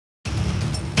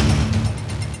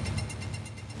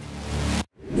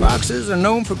Foxes are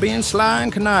known for being sly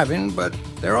and conniving, but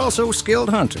they're also skilled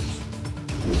hunters.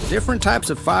 Different types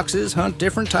of foxes hunt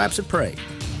different types of prey.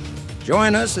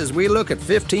 Join us as we look at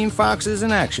 15 foxes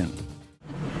in action.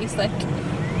 He's like,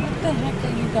 what the heck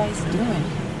are you guys doing?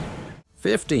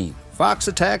 15. Fox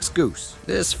attacks goose.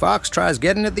 This fox tries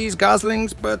getting at these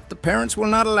goslings, but the parents will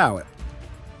not allow it.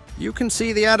 You can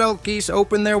see the adult geese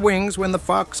open their wings when the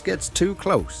fox gets too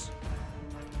close.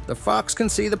 The fox can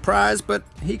see the prize, but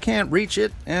he can't reach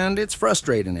it, and it's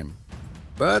frustrating him.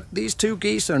 But these two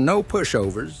geese are no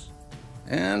pushovers,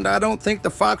 and I don't think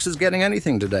the fox is getting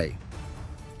anything today.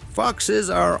 Foxes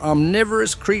are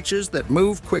omnivorous creatures that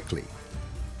move quickly.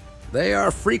 They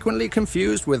are frequently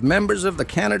confused with members of the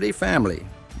Canidae family,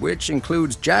 which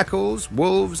includes jackals,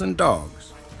 wolves, and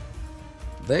dogs.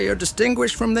 They are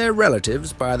distinguished from their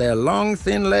relatives by their long,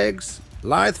 thin legs,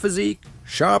 lithe physique,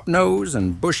 sharp nose,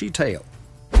 and bushy tail.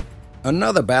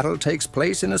 Another battle takes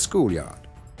place in a schoolyard,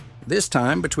 this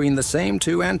time between the same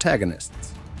two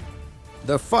antagonists.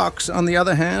 The fox, on the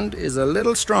other hand, is a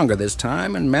little stronger this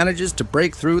time and manages to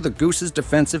break through the goose's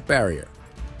defensive barrier.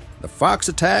 The fox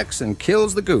attacks and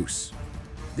kills the goose.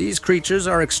 These creatures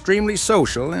are extremely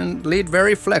social and lead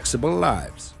very flexible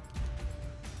lives,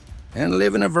 and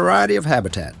live in a variety of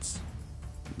habitats.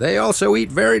 They also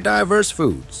eat very diverse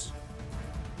foods.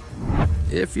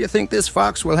 If you think this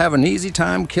fox will have an easy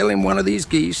time killing one of these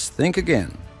geese, think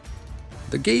again.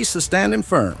 The geese are standing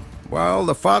firm, while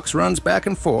the fox runs back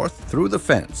and forth through the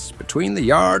fence between the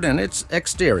yard and its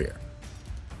exterior.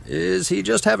 Is he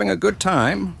just having a good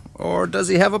time, or does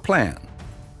he have a plan?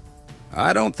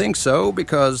 I don't think so,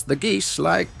 because the geese,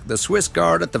 like the Swiss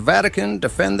Guard at the Vatican,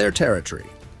 defend their territory.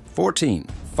 14.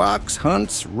 Fox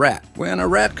hunts rat. When a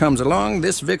rat comes along,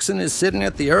 this vixen is sitting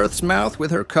at the earth's mouth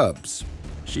with her cubs.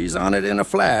 She's on it in a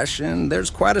flash, and there's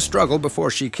quite a struggle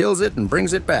before she kills it and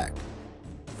brings it back.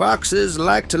 Foxes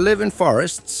like to live in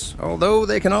forests, although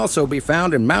they can also be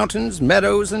found in mountains,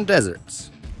 meadows, and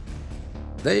deserts.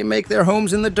 They make their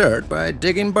homes in the dirt by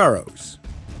digging burrows.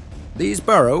 These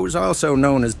burrows, also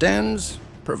known as dens,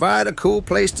 provide a cool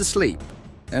place to sleep,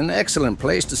 an excellent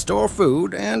place to store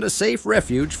food, and a safe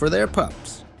refuge for their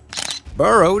pups.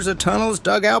 Burrows are tunnels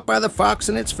dug out by the fox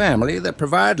and its family that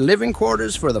provide living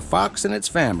quarters for the fox and its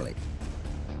family.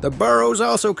 The burrows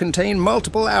also contain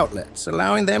multiple outlets,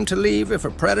 allowing them to leave if a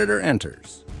predator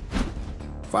enters.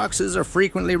 Foxes are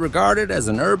frequently regarded as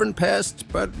an urban pest,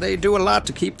 but they do a lot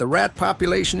to keep the rat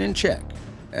population in check,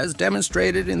 as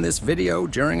demonstrated in this video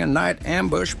during a night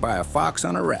ambush by a fox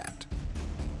on a rat.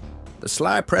 The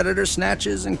sly predator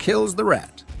snatches and kills the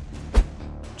rat.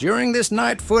 During this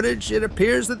night footage, it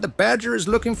appears that the badger is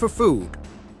looking for food,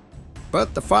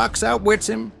 but the fox outwits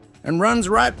him and runs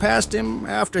right past him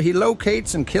after he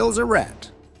locates and kills a rat.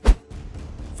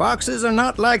 Foxes are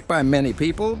not liked by many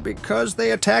people because they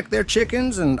attack their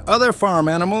chickens and other farm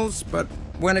animals, but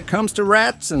when it comes to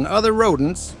rats and other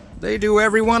rodents, they do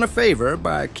everyone a favor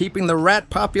by keeping the rat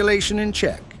population in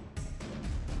check.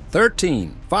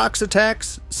 13. Fox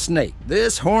attacks snake.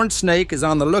 This horned snake is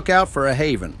on the lookout for a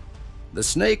haven. The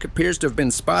snake appears to have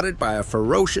been spotted by a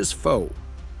ferocious foe.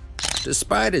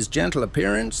 Despite his gentle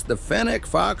appearance, the fennec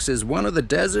fox is one of the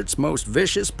desert's most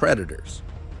vicious predators.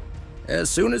 As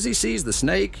soon as he sees the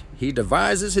snake, he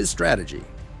devises his strategy.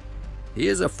 He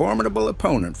is a formidable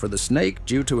opponent for the snake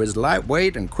due to his light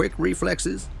weight and quick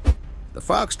reflexes. The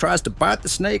fox tries to bite the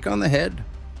snake on the head,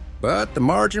 but the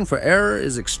margin for error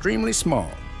is extremely small.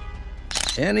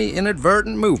 Any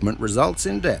inadvertent movement results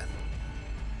in death.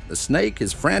 The snake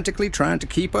is frantically trying to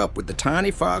keep up with the tiny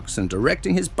fox, and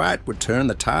directing his bite would turn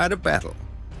the tide of battle.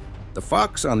 The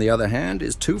fox, on the other hand,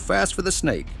 is too fast for the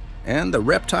snake, and the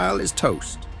reptile is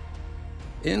toast.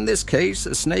 In this case,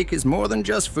 a snake is more than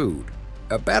just food.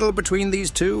 A battle between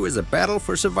these two is a battle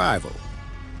for survival.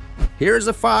 Here's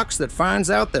a fox that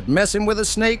finds out that messing with a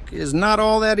snake is not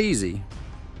all that easy.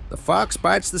 The fox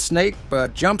bites the snake,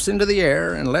 but jumps into the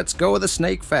air and lets go of the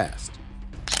snake fast.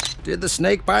 Did the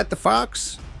snake bite the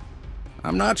fox?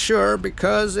 I'm not sure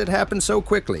because it happened so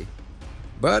quickly,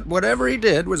 but whatever he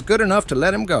did was good enough to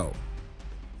let him go.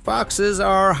 Foxes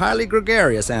are highly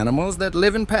gregarious animals that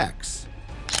live in packs.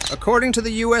 According to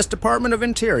the U.S. Department of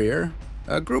Interior,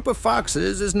 a group of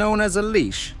foxes is known as a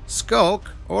leash, skulk,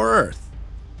 or earth.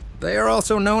 They are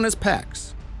also known as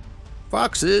packs.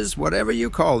 Foxes, whatever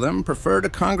you call them, prefer to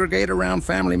congregate around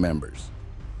family members.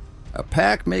 A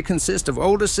pack may consist of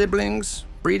older siblings,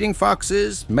 breeding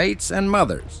foxes, mates, and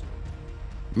mothers.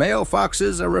 Male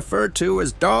foxes are referred to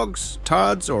as dogs,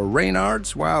 tods, or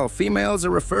reynards, while females are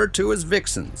referred to as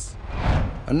vixens.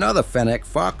 Another fennec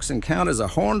fox encounters a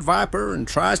horned viper and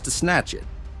tries to snatch it,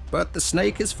 but the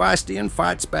snake is feisty and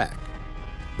fights back.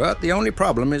 But the only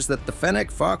problem is that the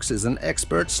fennec fox is an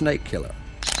expert snake killer,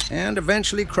 and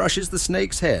eventually crushes the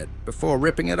snake's head before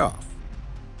ripping it off.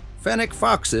 Fennec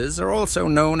foxes are also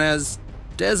known as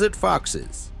desert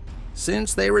foxes,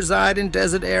 since they reside in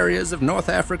desert areas of North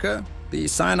Africa, the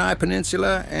Sinai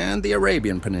Peninsula, and the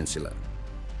Arabian Peninsula.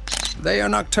 They are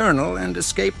nocturnal and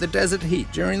escape the desert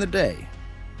heat during the day.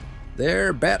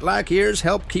 Their bat-like ears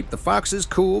help keep the foxes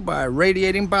cool by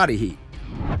radiating body heat.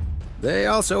 They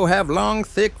also have long,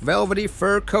 thick, velvety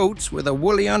fur coats with a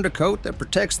woolly undercoat that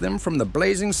protects them from the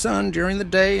blazing sun during the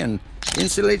day and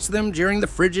insulates them during the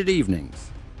frigid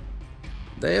evenings.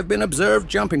 They have been observed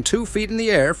jumping 2 feet in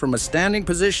the air from a standing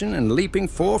position and leaping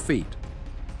 4 feet.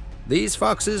 These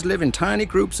foxes live in tiny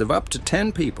groups of up to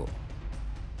 10 people.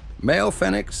 Male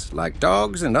fennecs, like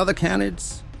dogs and other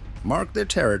canids, mark their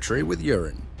territory with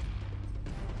urine.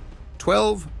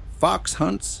 12. Fox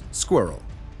hunts squirrel.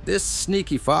 This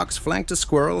sneaky fox flanked a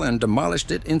squirrel and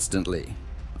demolished it instantly.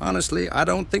 Honestly, I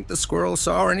don't think the squirrel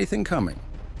saw anything coming.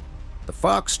 The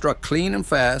fox struck clean and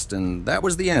fast, and that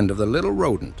was the end of the little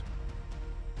rodent.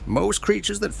 Most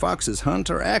creatures that foxes hunt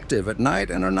are active at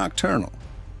night and are nocturnal.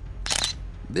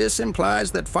 This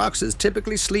implies that foxes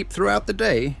typically sleep throughout the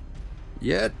day,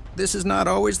 yet this is not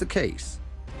always the case.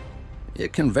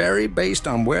 It can vary based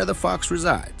on where the fox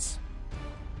resides.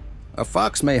 A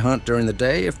fox may hunt during the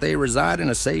day if they reside in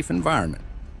a safe environment.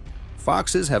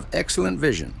 Foxes have excellent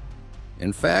vision.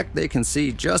 In fact, they can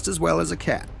see just as well as a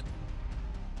cat.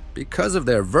 Because of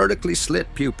their vertically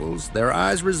slit pupils, their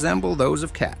eyes resemble those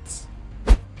of cats.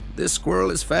 This squirrel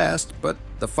is fast, but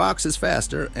the fox is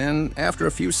faster, and after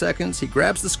a few seconds, he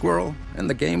grabs the squirrel and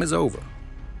the game is over.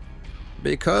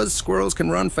 Because squirrels can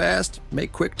run fast,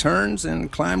 make quick turns,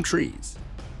 and climb trees,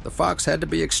 the fox had to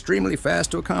be extremely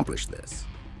fast to accomplish this.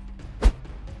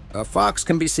 A fox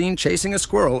can be seen chasing a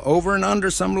squirrel over and under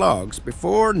some logs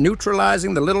before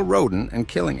neutralizing the little rodent and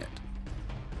killing it.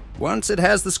 Once it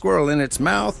has the squirrel in its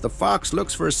mouth, the fox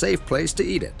looks for a safe place to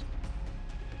eat it.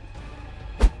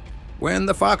 When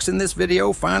the fox in this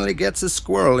video finally gets a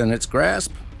squirrel in its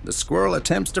grasp, the squirrel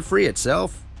attempts to free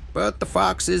itself, but the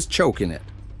fox is choking it.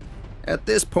 At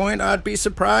this point, I'd be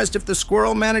surprised if the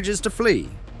squirrel manages to flee.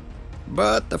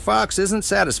 But the fox isn't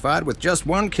satisfied with just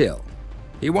one kill.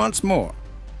 He wants more,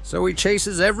 so he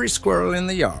chases every squirrel in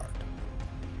the yard.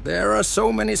 There are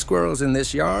so many squirrels in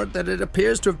this yard that it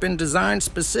appears to have been designed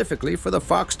specifically for the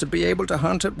fox to be able to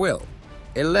hunt at will.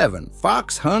 11.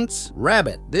 Fox hunts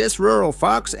rabbit. This rural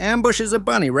fox ambushes a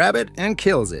bunny rabbit and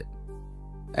kills it.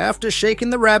 After shaking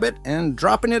the rabbit and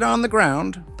dropping it on the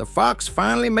ground, the fox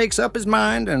finally makes up his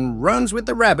mind and runs with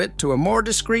the rabbit to a more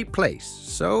discreet place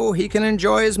so he can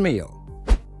enjoy his meal.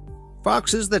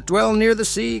 Foxes that dwell near the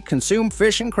sea consume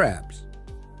fish and crabs.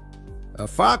 A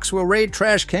fox will raid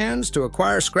trash cans to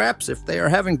acquire scraps if they are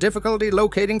having difficulty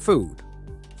locating food.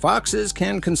 Foxes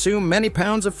can consume many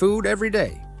pounds of food every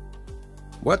day.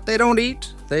 What they don't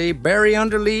eat, they bury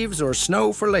under leaves or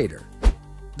snow for later.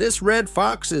 This red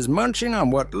fox is munching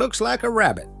on what looks like a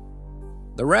rabbit.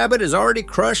 The rabbit is already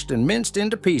crushed and minced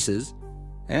into pieces,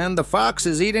 and the fox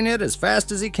is eating it as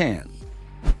fast as he can.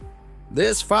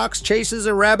 This fox chases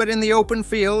a rabbit in the open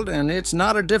field, and it's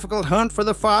not a difficult hunt for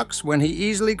the fox when he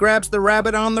easily grabs the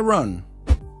rabbit on the run.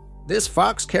 This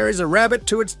fox carries a rabbit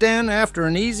to its den after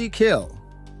an easy kill.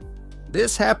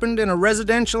 This happened in a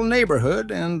residential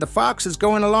neighborhood, and the fox is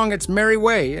going along its merry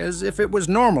way as if it was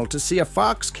normal to see a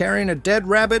fox carrying a dead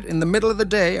rabbit in the middle of the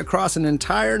day across an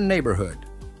entire neighborhood.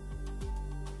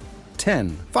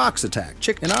 10. Fox attack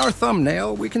chicken. In our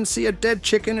thumbnail, we can see a dead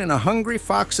chicken in a hungry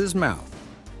fox's mouth.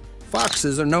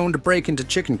 Foxes are known to break into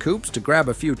chicken coops to grab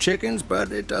a few chickens,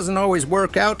 but it doesn't always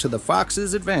work out to the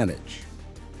fox's advantage.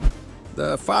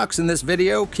 The fox in this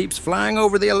video keeps flying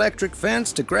over the electric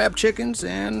fence to grab chickens,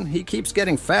 and he keeps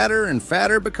getting fatter and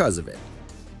fatter because of it.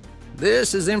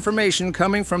 This is information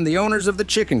coming from the owners of the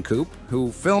chicken coop,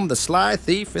 who filmed the sly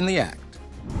thief in the act.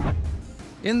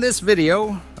 In this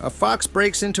video, a fox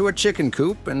breaks into a chicken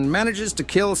coop and manages to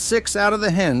kill 6 out of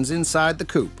the hens inside the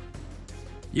coop.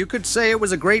 You could say it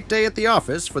was a great day at the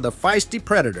office for the feisty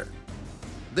predator.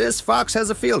 This fox has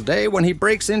a field day when he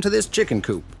breaks into this chicken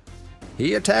coop.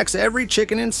 He attacks every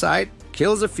chicken in sight,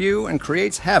 kills a few, and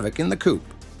creates havoc in the coop.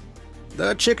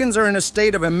 The chickens are in a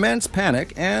state of immense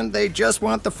panic, and they just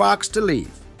want the fox to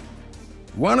leave.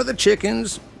 One of the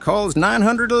chickens calls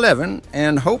 911,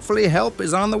 and hopefully help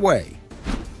is on the way.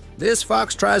 This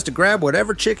fox tries to grab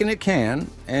whatever chicken it can,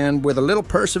 and with a little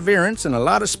perseverance and a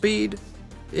lot of speed,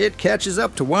 it catches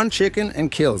up to one chicken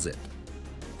and kills it.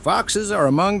 Foxes are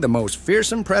among the most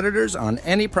fearsome predators on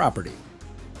any property.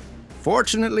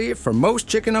 Fortunately, for most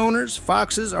chicken owners,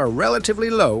 foxes are relatively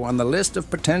low on the list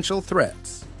of potential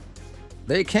threats.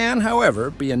 They can, however,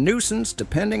 be a nuisance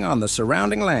depending on the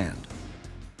surrounding land.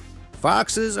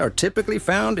 Foxes are typically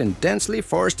found in densely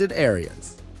forested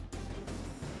areas.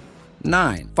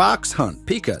 9. Fox hunt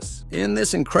pikas. In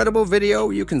this incredible video,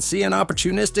 you can see an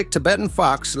opportunistic Tibetan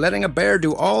fox letting a bear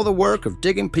do all the work of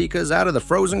digging pikas out of the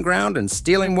frozen ground and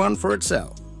stealing one for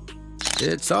itself.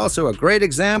 It's also a great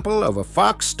example of a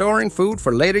fox storing food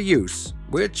for later use,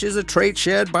 which is a trait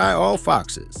shared by all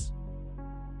foxes.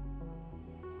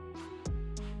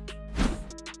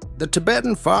 The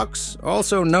Tibetan fox,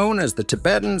 also known as the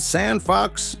Tibetan sand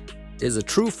fox, is a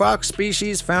true fox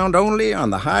species found only on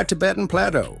the high Tibetan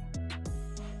Plateau.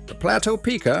 The plateau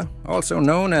pika, also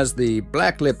known as the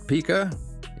black-lipped pika,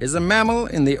 is a mammal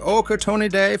in the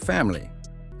Canidae family.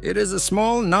 It is a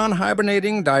small,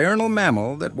 non-hibernating diurnal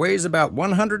mammal that weighs about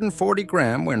 140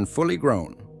 grams when fully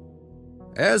grown.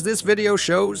 As this video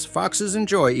shows, foxes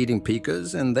enjoy eating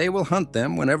pikas and they will hunt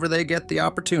them whenever they get the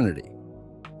opportunity.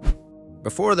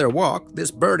 Before their walk,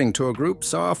 this birding tour group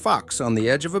saw a fox on the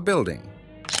edge of a building.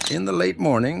 In the late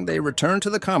morning, they returned to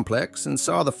the complex and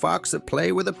saw the fox at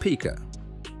play with a pika.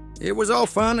 It was all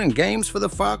fun and games for the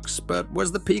fox, but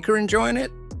was the pika enjoying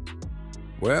it?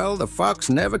 Well, the fox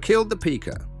never killed the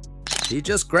pika. He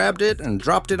just grabbed it and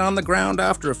dropped it on the ground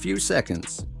after a few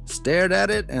seconds, stared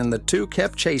at it, and the two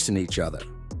kept chasing each other.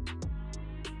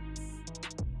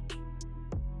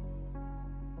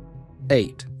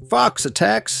 8. Fox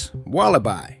attacks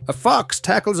wallaby. A fox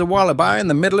tackles a wallaby in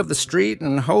the middle of the street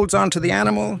and holds onto the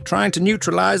animal, trying to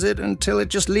neutralize it until it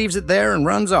just leaves it there and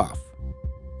runs off.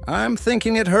 I'm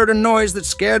thinking it heard a noise that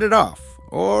scared it off,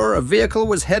 or a vehicle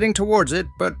was heading towards it,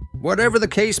 but whatever the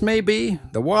case may be,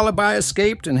 the wallaby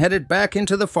escaped and headed back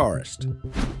into the forest.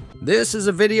 This is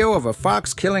a video of a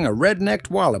fox killing a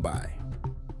red-necked wallaby.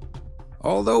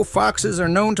 Although foxes are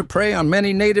known to prey on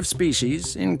many native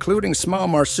species, including small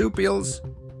marsupials,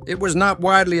 it was not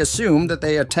widely assumed that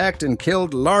they attacked and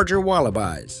killed larger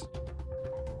wallabies.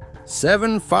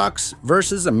 7. Fox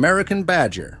versus American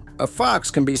badger. A fox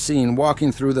can be seen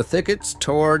walking through the thickets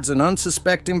towards an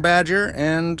unsuspecting badger,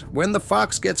 and when the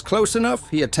fox gets close enough,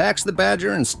 he attacks the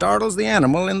badger and startles the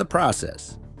animal in the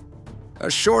process. A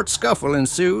short scuffle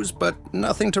ensues, but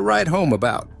nothing to write home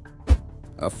about.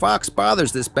 A fox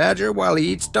bothers this badger while he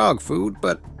eats dog food,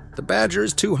 but the badger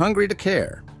is too hungry to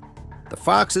care. The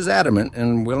fox is adamant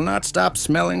and will not stop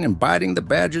smelling and biting the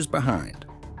badger's behind.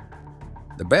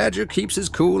 The badger keeps his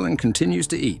cool and continues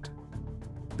to eat.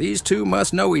 These two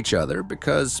must know each other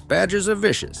because badgers are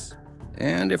vicious,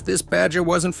 and if this badger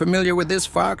wasn't familiar with this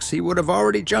fox, he would have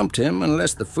already jumped him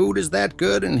unless the food is that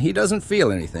good and he doesn't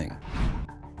feel anything.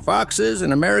 Foxes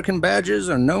and American badgers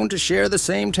are known to share the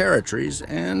same territories,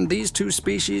 and these two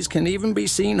species can even be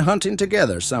seen hunting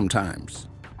together sometimes.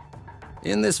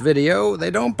 In this video,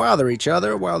 they don't bother each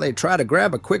other while they try to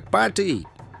grab a quick bite to eat.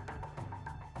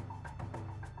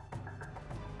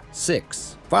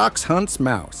 6. Fox hunts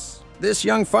mouse. This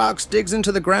young fox digs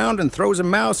into the ground and throws a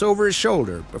mouse over his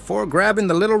shoulder before grabbing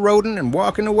the little rodent and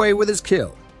walking away with his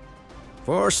kill.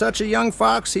 For such a young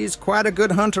fox, he's quite a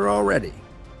good hunter already.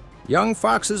 Young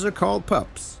foxes are called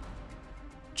pups.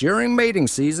 During mating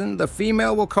season, the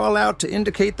female will call out to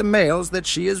indicate the males that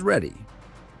she is ready.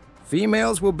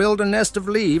 Females will build a nest of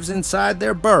leaves inside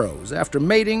their burrows after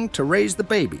mating to raise the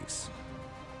babies.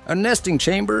 A nesting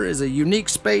chamber is a unique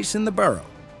space in the burrow.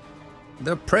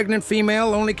 The pregnant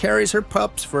female only carries her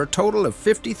pups for a total of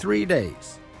 53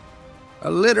 days.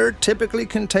 A litter typically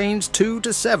contains 2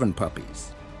 to 7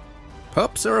 puppies.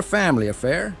 Pups are a family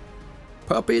affair.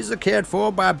 Puppies are cared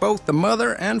for by both the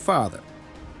mother and father.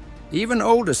 Even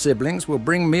older siblings will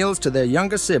bring meals to their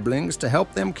younger siblings to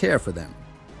help them care for them.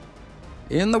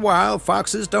 In the wild,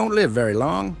 foxes don't live very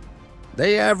long.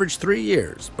 They average 3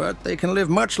 years, but they can live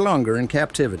much longer in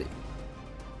captivity.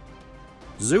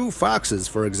 Zoo foxes,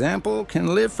 for example,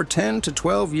 can live for 10 to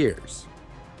 12 years.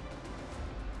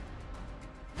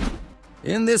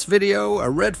 In this video, a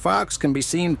red fox can be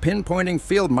seen pinpointing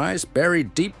field mice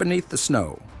buried deep beneath the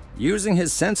snow, using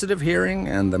his sensitive hearing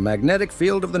and the magnetic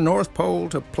field of the North Pole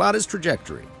to plot his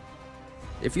trajectory.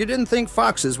 If you didn't think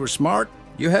foxes were smart,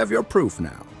 you have your proof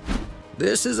now.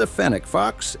 This is a fennec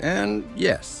fox, and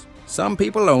yes, some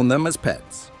people own them as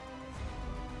pets.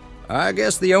 I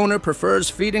guess the owner prefers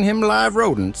feeding him live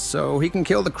rodents so he can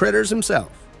kill the critters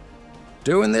himself.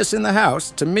 Doing this in the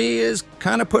house, to me, is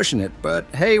kinda pushing it, but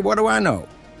hey, what do I know?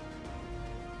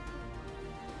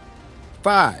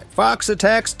 5. Fox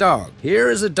attacks dog. Here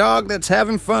is a dog that's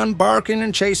having fun barking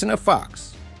and chasing a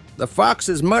fox. The fox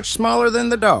is much smaller than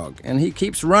the dog, and he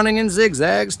keeps running in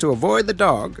zigzags to avoid the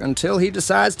dog until he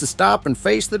decides to stop and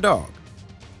face the dog.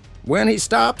 When he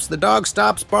stops, the dog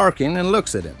stops barking and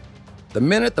looks at him. The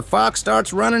minute the fox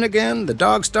starts running again, the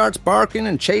dog starts barking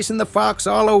and chasing the fox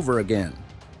all over again.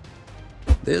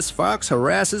 This fox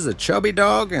harasses a chubby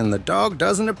dog, and the dog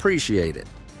doesn't appreciate it.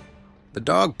 The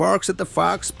dog barks at the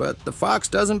fox, but the fox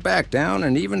doesn't back down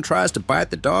and even tries to bite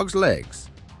the dog's legs.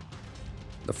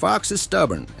 The fox is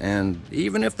stubborn, and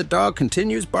even if the dog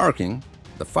continues barking,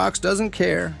 the fox doesn't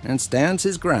care and stands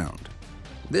his ground.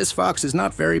 This fox is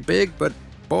not very big, but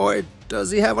boy,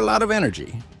 does he have a lot of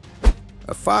energy.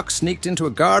 A fox sneaked into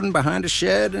a garden behind a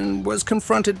shed and was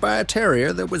confronted by a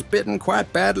terrier that was bitten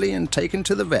quite badly and taken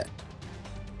to the vet.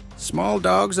 Small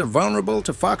dogs are vulnerable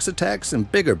to fox attacks in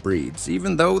bigger breeds,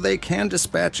 even though they can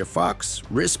dispatch a fox,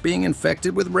 risk being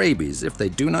infected with rabies if they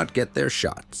do not get their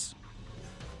shots.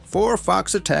 4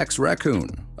 fox attacks raccoon.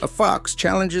 A fox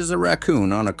challenges a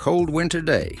raccoon on a cold winter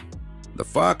day. The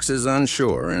fox is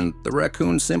unsure, and the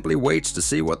raccoon simply waits to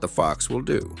see what the fox will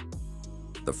do.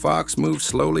 The fox moves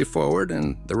slowly forward,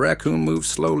 and the raccoon moves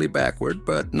slowly backward,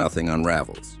 but nothing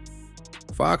unravels.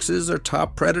 Foxes are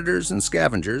top predators and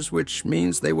scavengers, which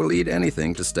means they will eat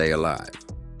anything to stay alive.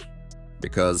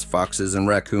 Because foxes and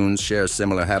raccoons share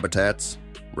similar habitats,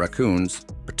 raccoons,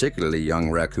 particularly young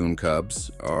raccoon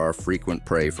cubs, are frequent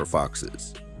prey for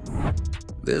foxes.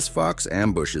 This fox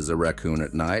ambushes a raccoon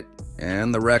at night,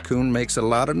 and the raccoon makes a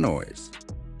lot of noise.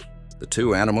 The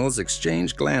two animals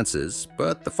exchange glances,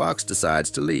 but the fox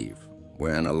decides to leave,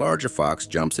 when a larger fox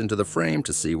jumps into the frame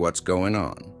to see what's going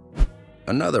on.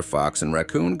 Another fox and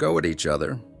raccoon go at each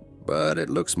other, but it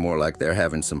looks more like they're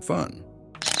having some fun.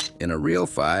 In a real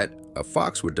fight, a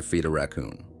fox would defeat a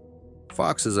raccoon.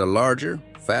 Foxes are larger,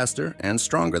 faster, and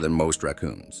stronger than most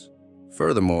raccoons.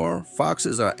 Furthermore,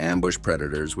 foxes are ambush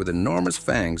predators with enormous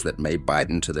fangs that may bite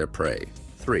into their prey.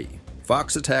 3.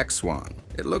 Fox attacks swan.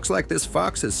 It looks like this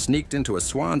fox has sneaked into a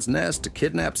swan's nest to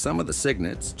kidnap some of the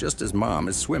cygnets just as mom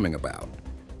is swimming about.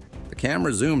 The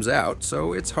camera zooms out,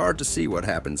 so it's hard to see what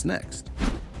happens next.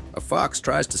 A fox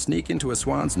tries to sneak into a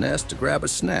swan's nest to grab a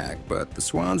snack, but the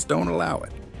swans don't allow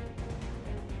it.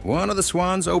 One of the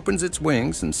swans opens its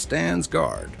wings and stands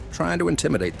guard, trying to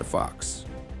intimidate the fox.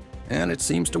 And it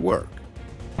seems to work.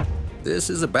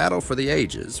 This is a battle for the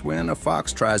ages when a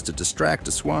fox tries to distract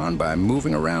a swan by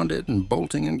moving around it and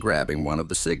bolting and grabbing one of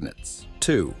the cygnets.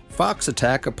 2. Fox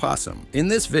attack opossum. In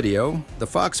this video, the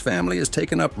fox family has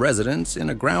taken up residence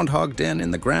in a groundhog den in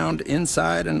the ground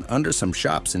inside and under some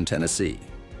shops in Tennessee.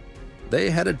 They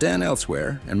had a den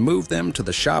elsewhere and moved them to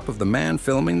the shop of the man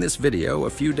filming this video a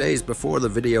few days before the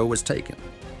video was taken.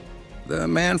 The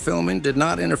man filming did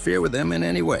not interfere with them in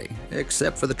any way,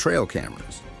 except for the trail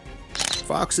cameras.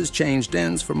 Foxes change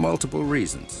dens for multiple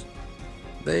reasons.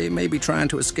 They may be trying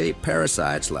to escape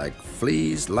parasites like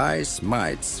fleas, lice,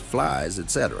 mites, flies,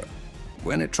 etc.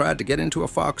 when it tried to get into a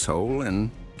foxhole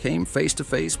and came face to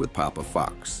face with Papa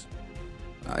Fox.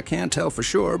 I can't tell for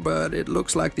sure, but it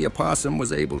looks like the opossum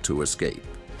was able to escape.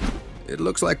 It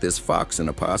looks like this fox and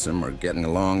opossum are getting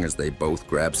along as they both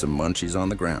grab some munchies on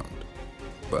the ground.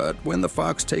 But when the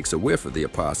fox takes a whiff of the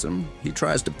opossum, he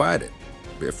tries to bite it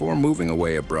before moving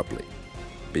away abruptly,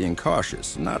 being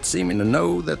cautious, not seeming to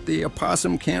know that the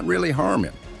opossum can't really harm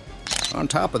him. On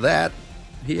top of that,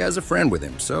 he has a friend with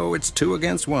him, so it's 2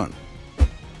 against 1.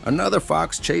 Another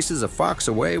fox chases a fox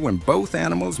away when both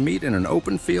animals meet in an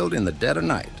open field in the dead of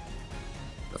night.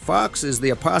 The fox is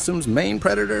the opossum's main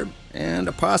predator, and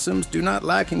opossums do not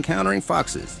like encountering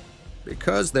foxes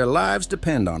because their lives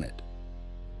depend on it.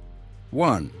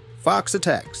 1. Fox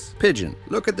attacks. Pigeon.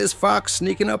 Look at this fox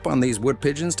sneaking up on these wood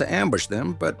pigeons to ambush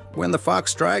them, but when the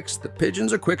fox strikes, the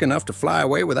pigeons are quick enough to fly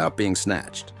away without being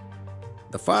snatched.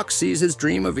 The fox sees his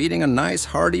dream of eating a nice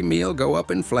hearty meal go up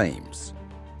in flames.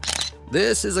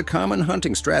 This is a common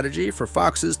hunting strategy for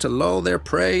foxes to lull their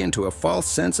prey into a false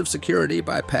sense of security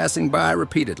by passing by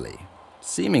repeatedly,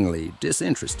 seemingly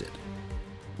disinterested.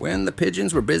 When the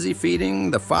pigeons were busy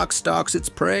feeding, the fox stalks its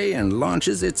prey and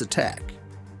launches its attack.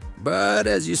 But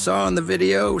as you saw in the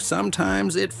video,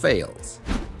 sometimes it fails.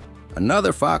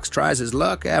 Another fox tries his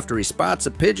luck after he spots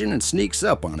a pigeon and sneaks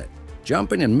up on it,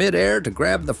 jumping in midair to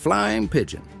grab the flying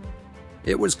pigeon.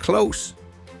 It was close,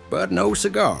 but no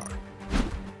cigar.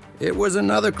 It was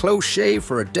another close shave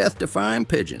for a death-defying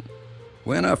pigeon,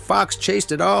 when a fox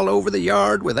chased it all over the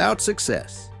yard without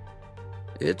success.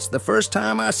 It's the first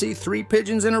time I see 3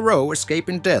 pigeons in a row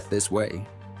escaping death this way.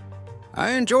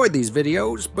 I enjoyed these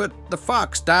videos, but the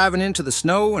fox diving into the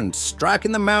snow and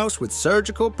striking the mouse with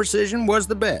surgical precision was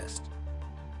the best.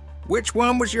 Which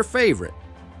one was your favorite?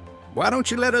 Why don't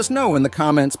you let us know in the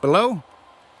comments below?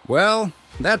 Well,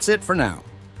 that's it for now.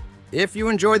 If you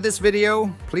enjoyed this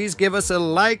video, please give us a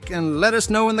like and let us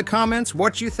know in the comments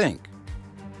what you think.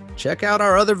 Check out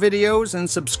our other videos and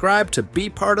subscribe to be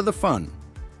part of the fun.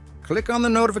 Click on the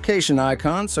notification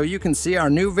icon so you can see our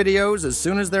new videos as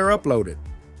soon as they're uploaded.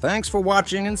 Thanks for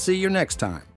watching and see you next time.